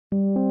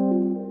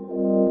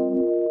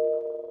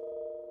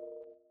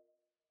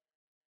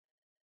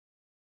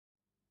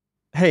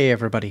Hey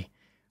everybody,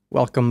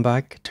 welcome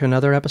back to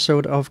another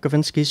episode of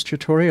Gavinsky's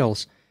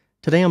Tutorials.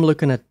 Today I'm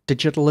looking at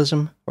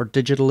Digitalism or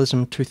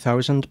Digitalism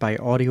 2000 by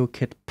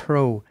AudioKit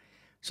Pro.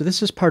 So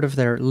this is part of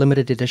their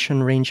limited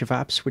edition range of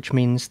apps, which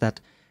means that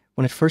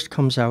when it first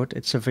comes out,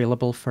 it's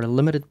available for a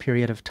limited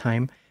period of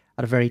time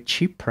at a very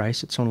cheap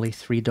price. It's only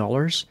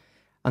 $3,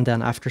 and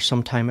then after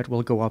some time it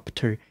will go up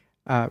to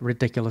a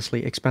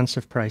ridiculously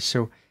expensive price.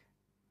 So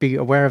be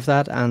aware of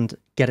that and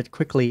get it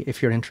quickly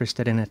if you're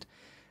interested in it.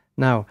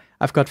 Now,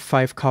 I've got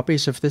 5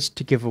 copies of this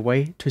to give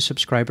away to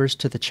subscribers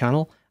to the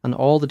channel, and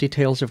all the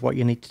details of what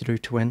you need to do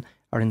to win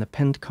are in the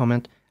pinned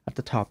comment at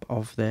the top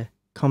of the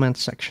comment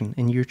section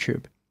in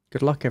YouTube.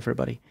 Good luck,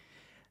 everybody.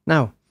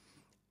 Now,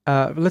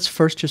 let's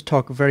first just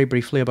talk very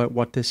briefly about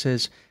what this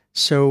is.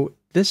 So,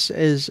 this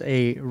is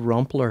a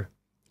rompler.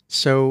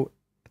 So,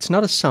 it's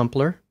not a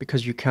sampler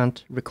because you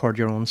can't record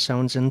your own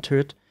sounds into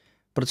it,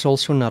 but it's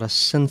also not a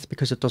synth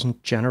because it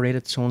doesn't generate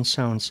its own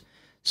sounds.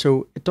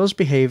 So it does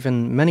behave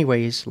in many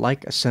ways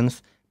like a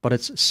synth, but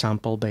it's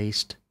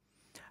sample-based.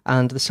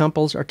 And the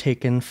samples are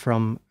taken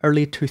from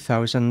early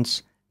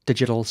 2000s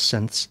digital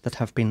synths that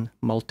have been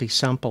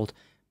multi-sampled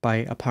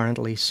by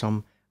apparently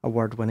some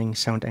award-winning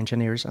sound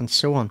engineers and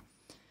so on.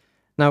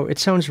 Now, it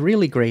sounds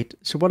really great,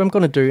 so what I'm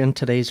going to do in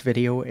today's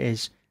video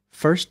is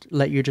first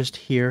let you just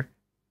hear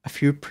a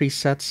few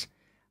presets,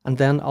 and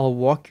then I'll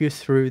walk you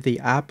through the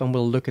app and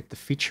we'll look at the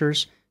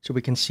features. So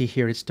we can see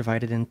here it's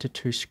divided into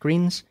 2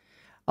 screens.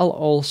 I'll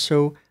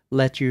also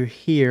let you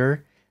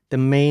hear the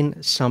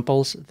main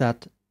samples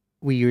that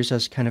we use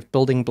as kind of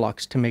building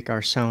blocks to make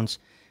our sounds.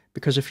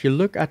 Because if you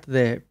look at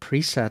the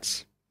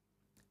presets,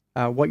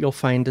 what you'll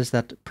find is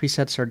that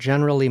presets are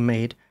generally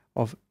made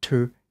of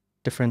 2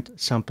 different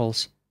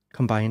samples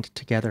combined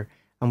together,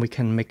 and we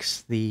can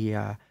mix the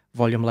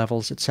volume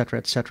levels,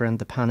 etc., and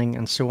the panning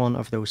and so on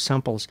of those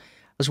samples,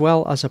 as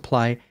well as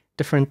apply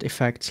different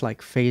effects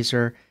like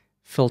phaser,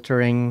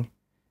 filtering,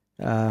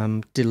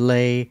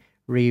 delay,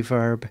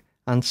 reverb,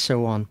 and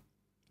so on.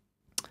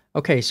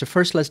 Okay, so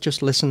first let's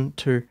just listen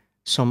to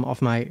some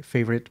of my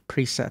favorite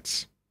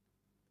presets.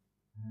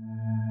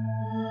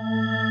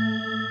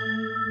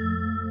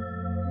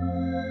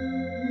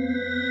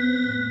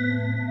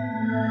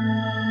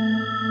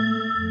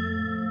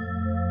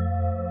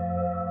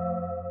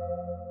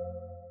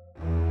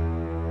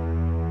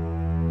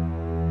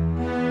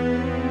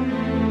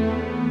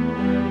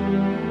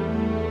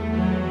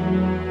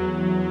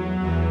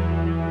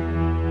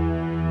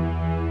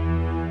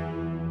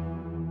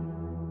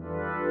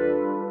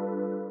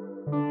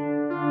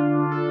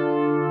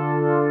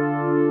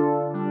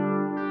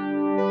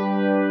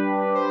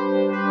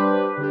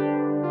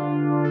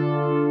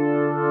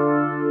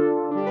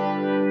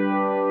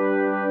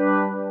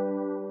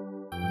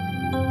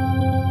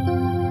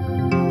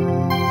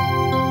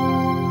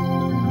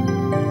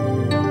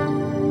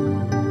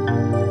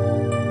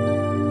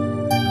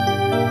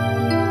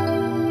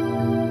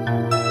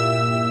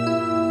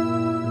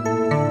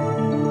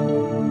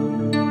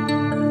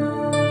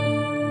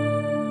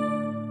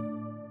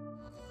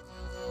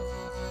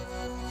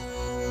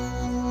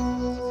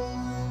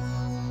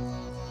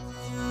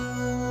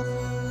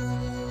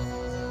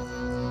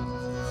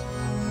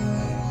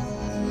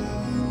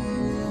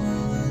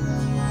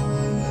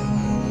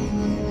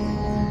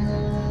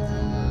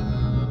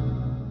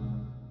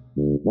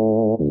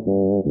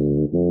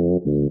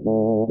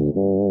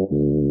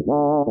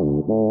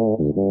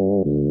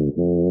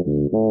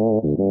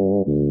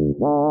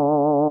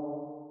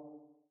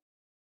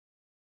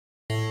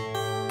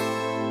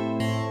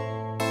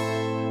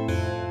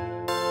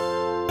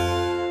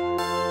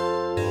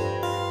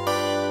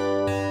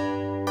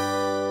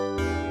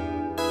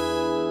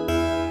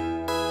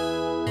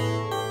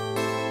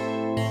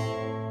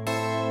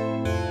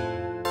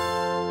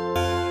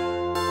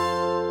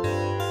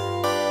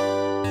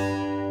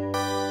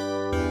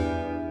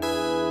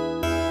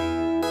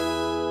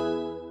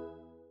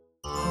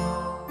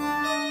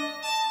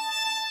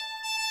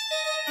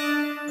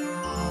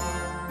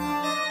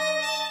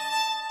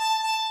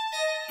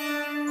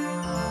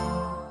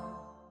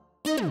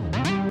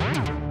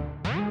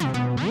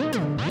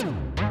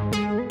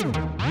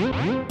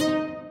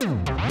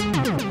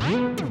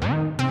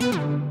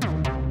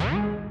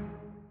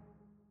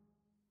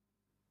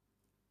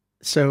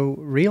 So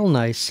real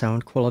nice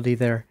sound quality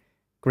there,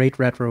 great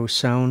retro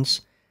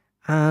sounds,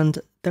 and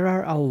there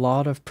are a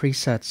lot of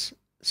presets.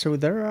 So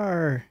there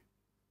are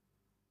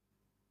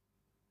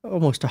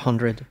almost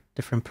 100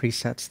 different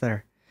presets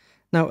there.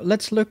 Now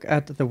let's look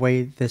at the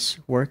way this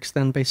works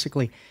then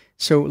basically.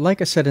 So like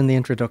I said in the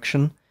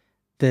introduction,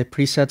 the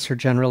presets are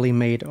generally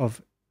made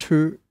of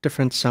 2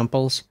 different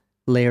samples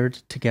layered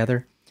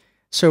together.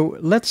 So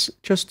let's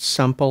just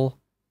sample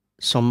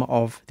some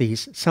of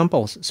these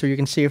samples. So you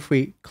can see if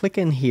we click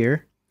in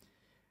here,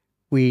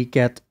 we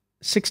get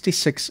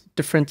 66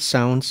 different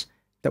sounds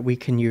that we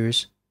can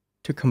use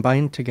to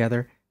combine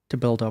together to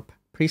build up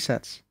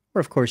presets. Or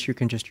of course you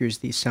can just use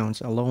these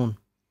sounds alone.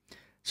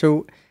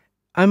 So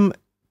I'm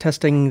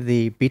testing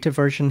the beta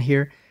version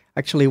here.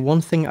 Actually,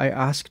 one thing I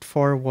asked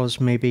for was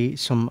maybe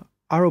some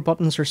arrow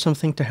buttons or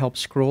something to help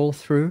scroll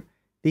through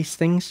these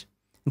things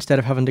instead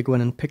of having to go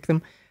in and pick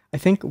them. I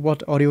think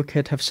what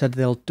AudioKit have said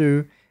they'll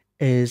do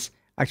is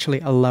actually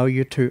allow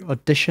you to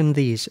audition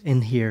these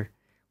in here,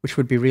 which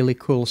would be really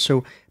cool.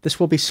 So this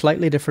will be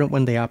slightly different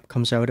when the app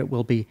comes out. It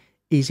will be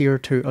easier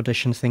to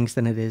audition things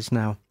than it is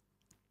now.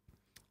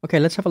 Okay,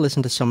 let's have a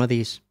listen to some of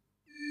these.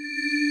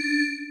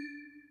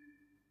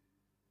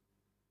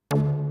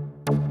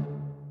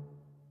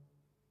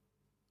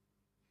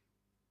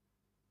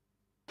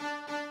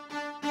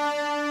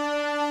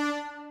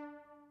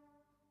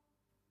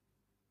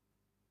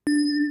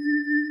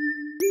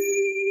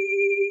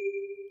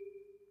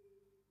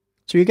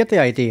 So you get the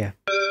idea.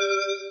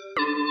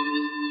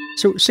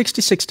 So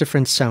 66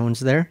 different sounds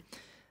there.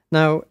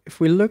 Now,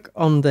 if we look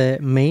on the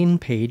main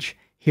page,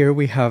 here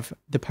we have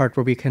the part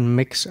where we can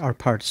mix our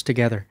parts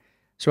together.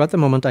 So at the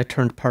moment I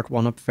turned part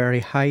 1 up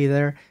very high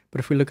there, but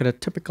if we look at a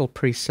typical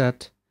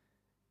preset,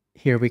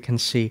 here we can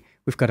see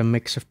we've got a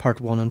mix of part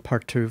 1 and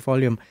part 2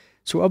 volume.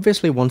 So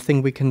obviously one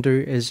thing we can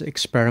do is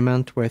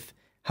experiment with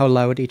how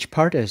loud each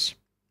part is.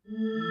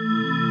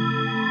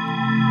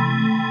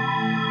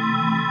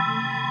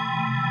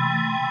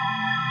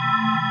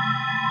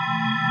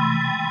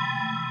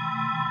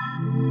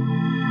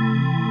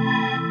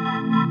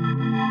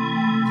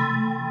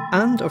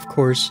 And of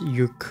course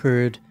you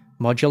could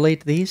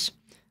modulate these.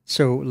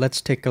 So let's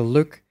take a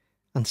look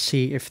and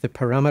see if the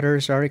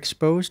parameters are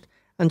exposed.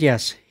 And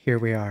yes, here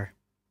we are.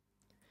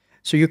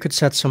 So you could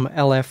set some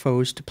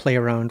LFOs to play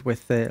around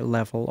with the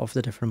level of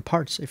the different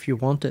parts if you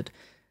wanted.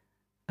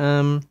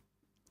 Now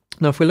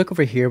if we look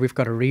over here, we've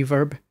got a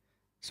reverb.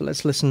 So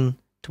let's listen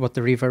to what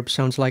the reverb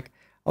sounds like.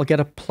 I'll get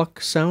a pluck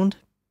sound.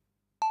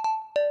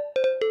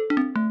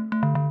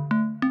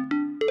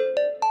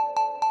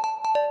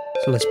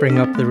 So let's bring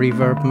up the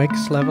reverb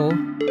mix level.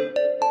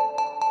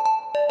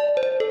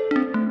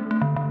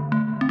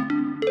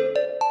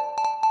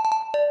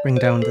 Bring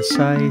down the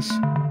size.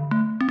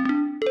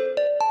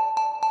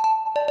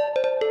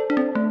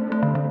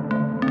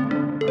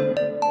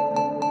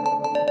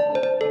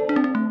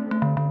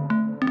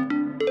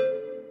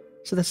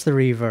 So that's the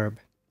reverb.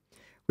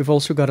 We've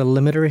also got a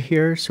limiter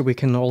here, so we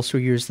can also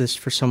use this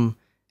for some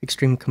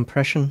extreme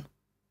compression.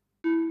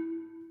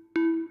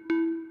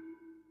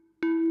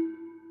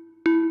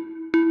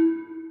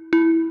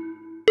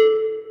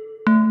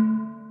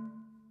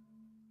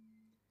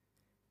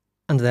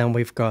 And then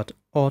we've got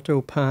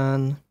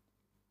Autopan.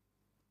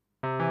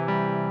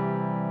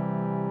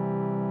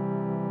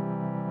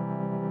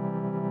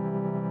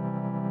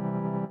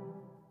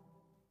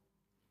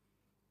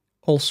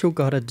 Also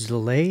got a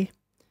delay.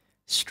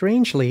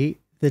 Strangely,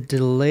 the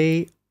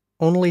delay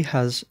only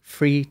has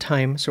free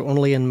time, so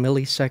only in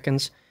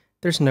milliseconds.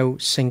 There's no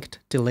synced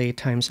delay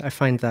times. I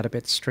find that a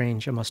bit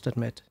strange, I must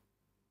admit.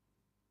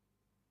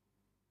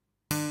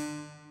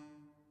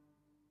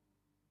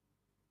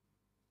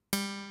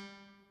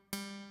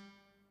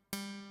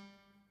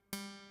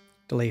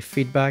 Delay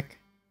feedback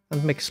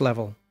and mix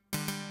level.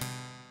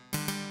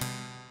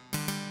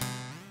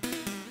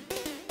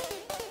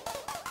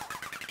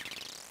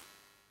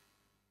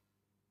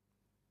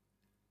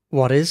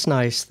 What is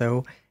nice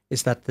though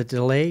is that the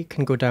delay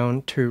can go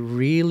down to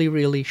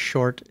really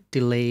short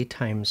delay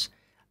times,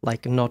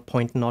 like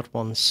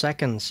 0.01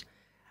 seconds.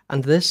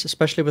 And this,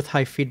 especially with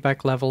high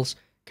feedback levels,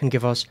 can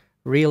give us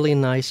really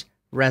nice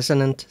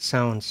resonant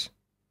sounds.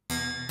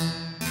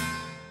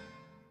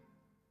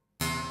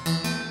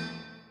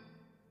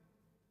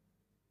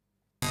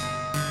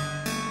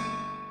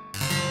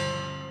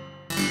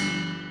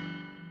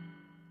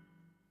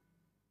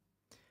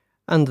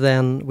 And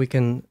then we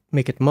can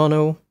make it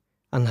mono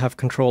and have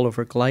control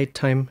over glide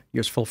time,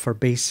 useful for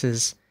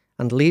basses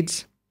and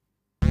leads.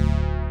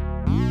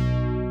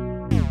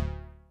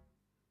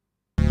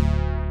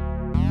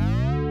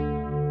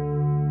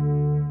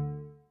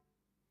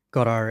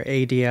 Got our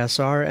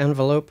ADSR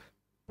envelope.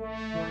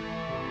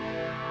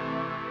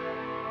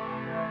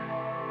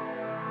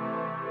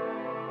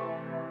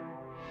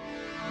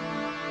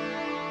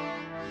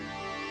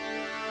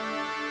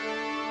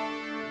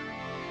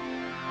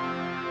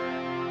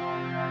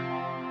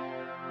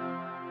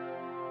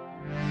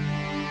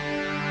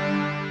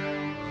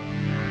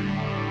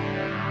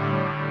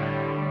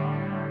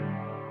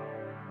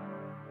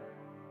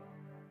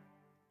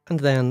 And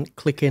then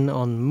click in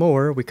on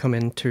more, we come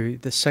into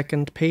the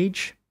second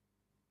page.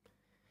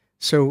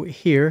 So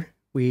here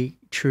we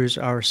choose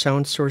our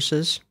sound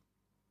sources,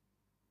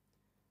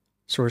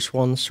 source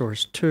 1,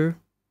 source 2,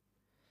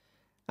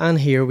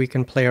 and here we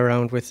can play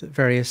around with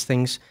various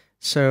things.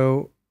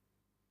 So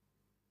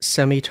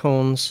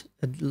semitones,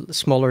 a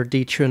smaller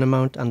detune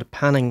amount, and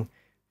panning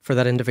for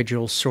that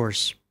individual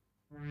source.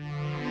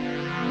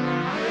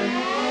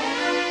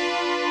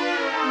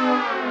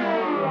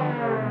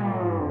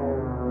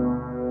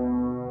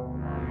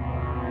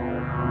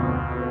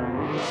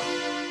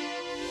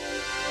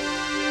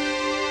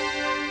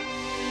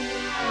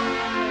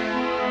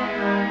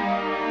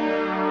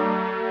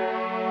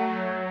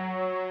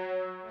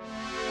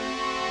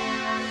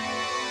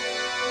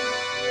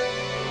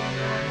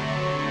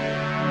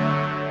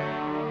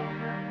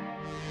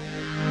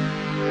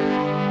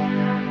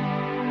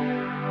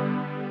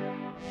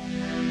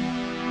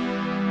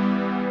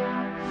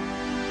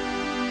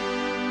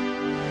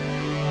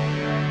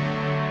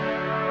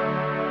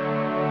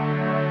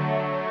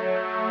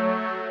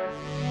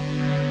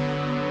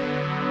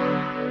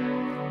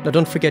 Now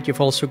don't forget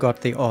you've also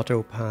got the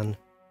Autopan.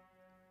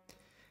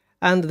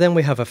 And then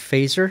we have a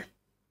phaser.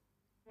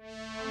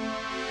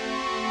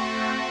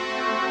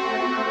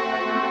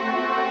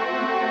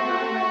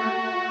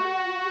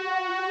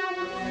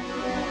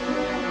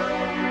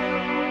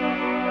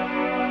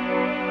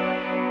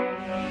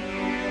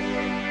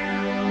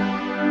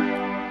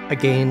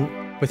 Again,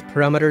 with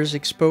parameters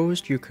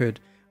exposed, you could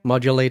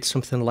modulate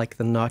something like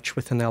the notch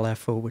with an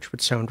LFO, which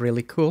would sound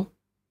really cool.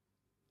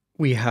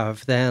 We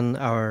have then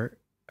our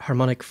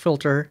harmonic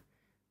filter,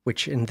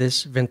 which in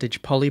this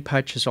vintage poly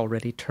patch is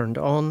already turned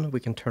on. We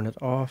can turn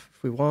it off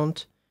if we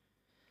want.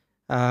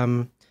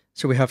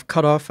 So we have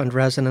cutoff and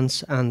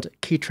resonance and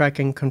key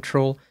tracking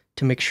control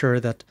to make sure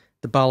that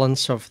the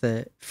balance of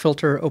the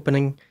filter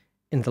opening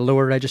in the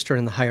lower register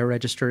and the higher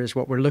register is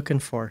what we're looking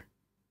for.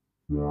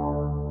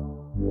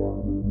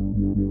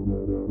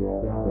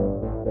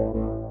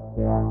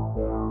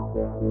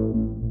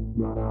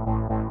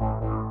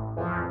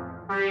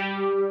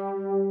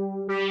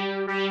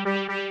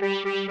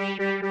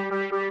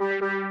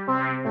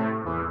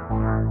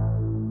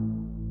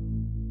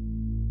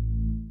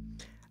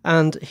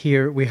 And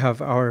here we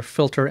have our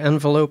filter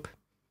envelope.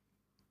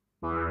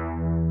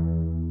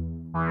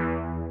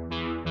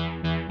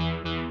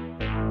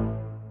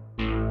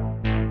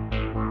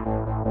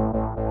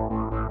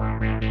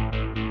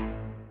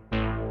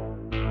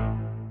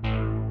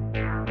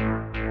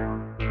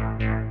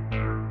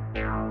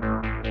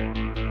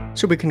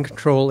 So we can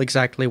control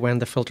exactly when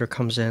the filter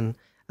comes in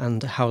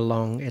and how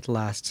long it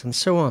lasts and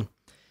so on.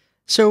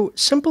 So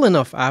simple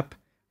enough app,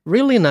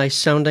 really nice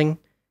sounding,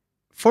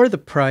 for the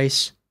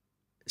price,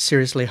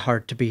 seriously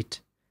hard to beat.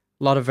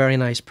 A lot of very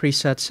nice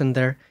presets in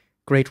there,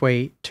 great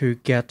way to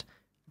get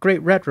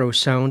great retro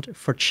sound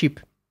for cheap.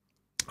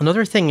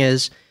 Another thing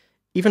is,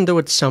 even though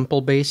it's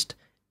sample based,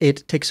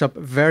 it takes up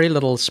very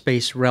little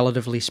space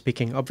relatively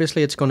speaking.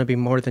 Obviously it's going to be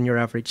more than your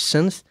average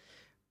synth,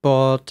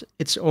 but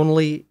it's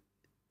only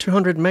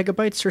 200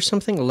 megabytes or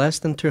something, less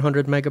than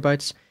 200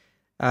 megabytes.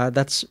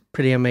 That's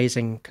pretty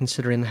amazing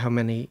considering how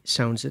many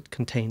sounds it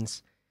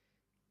contains.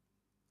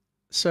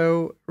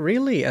 So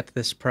really at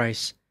this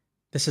price,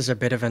 this is a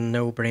bit of a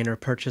no-brainer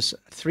purchase.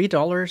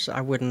 $3,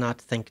 I would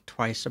not think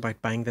twice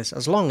about buying this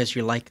as long as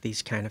you like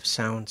these kind of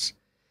sounds.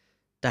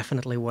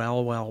 Definitely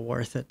well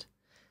worth it.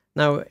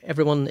 Now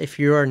everyone, if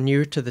you are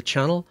new to the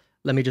channel,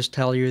 let me just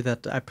tell you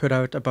that I put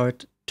out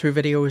about 2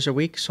 videos a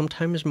week,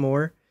 sometimes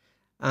more,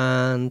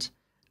 and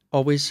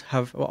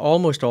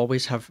almost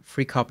always have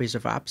free copies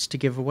of apps to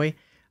give away.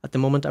 At the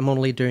moment I'm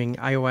only doing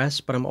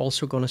iOS, but I'm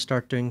also going to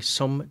start doing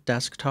some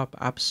desktop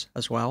apps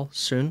as well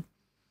soon.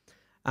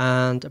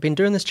 And I've been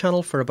doing this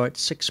channel for about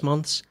 6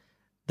 months.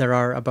 There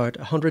are about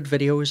 100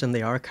 videos in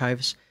the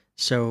archives,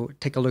 so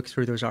take a look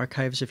through those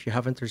archives if you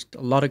haven't. There's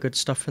a lot of good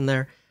stuff in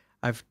there.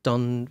 I've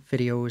done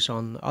videos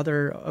on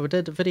I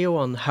did a video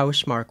on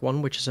House Mark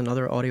 1, which is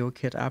another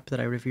AudioKit app that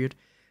I reviewed,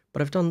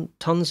 but I've done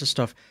tons of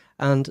stuff.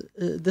 And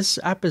this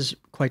app is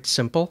quite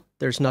simple.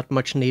 There's not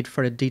much need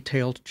for a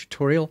detailed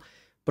tutorial,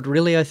 but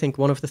really I think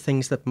one of the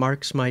things that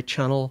marks my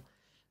channel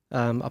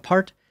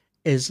apart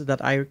is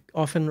that I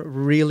often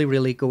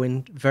really go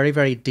in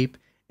very deep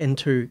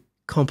into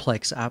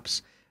complex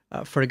apps.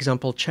 For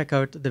example, check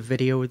out the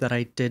video that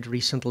I did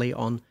recently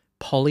on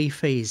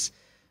Polyphase,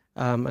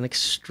 an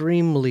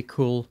extremely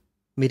cool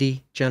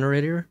MIDI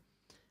generator.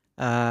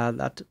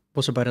 That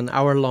was about an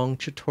hour-long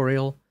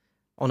tutorial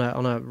on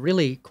a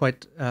really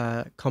quite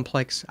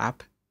complex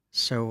app.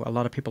 So a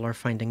lot of people are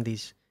finding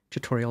these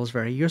tutorials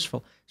very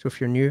useful. So if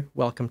you're new,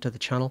 welcome to the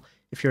channel.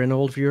 If you're an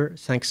old viewer,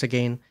 thanks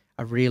again.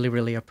 I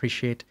really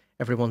appreciate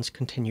everyone's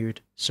continued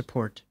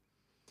support.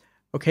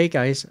 Okay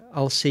guys,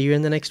 I'll see you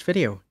in the next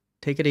video.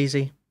 Take it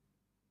easy.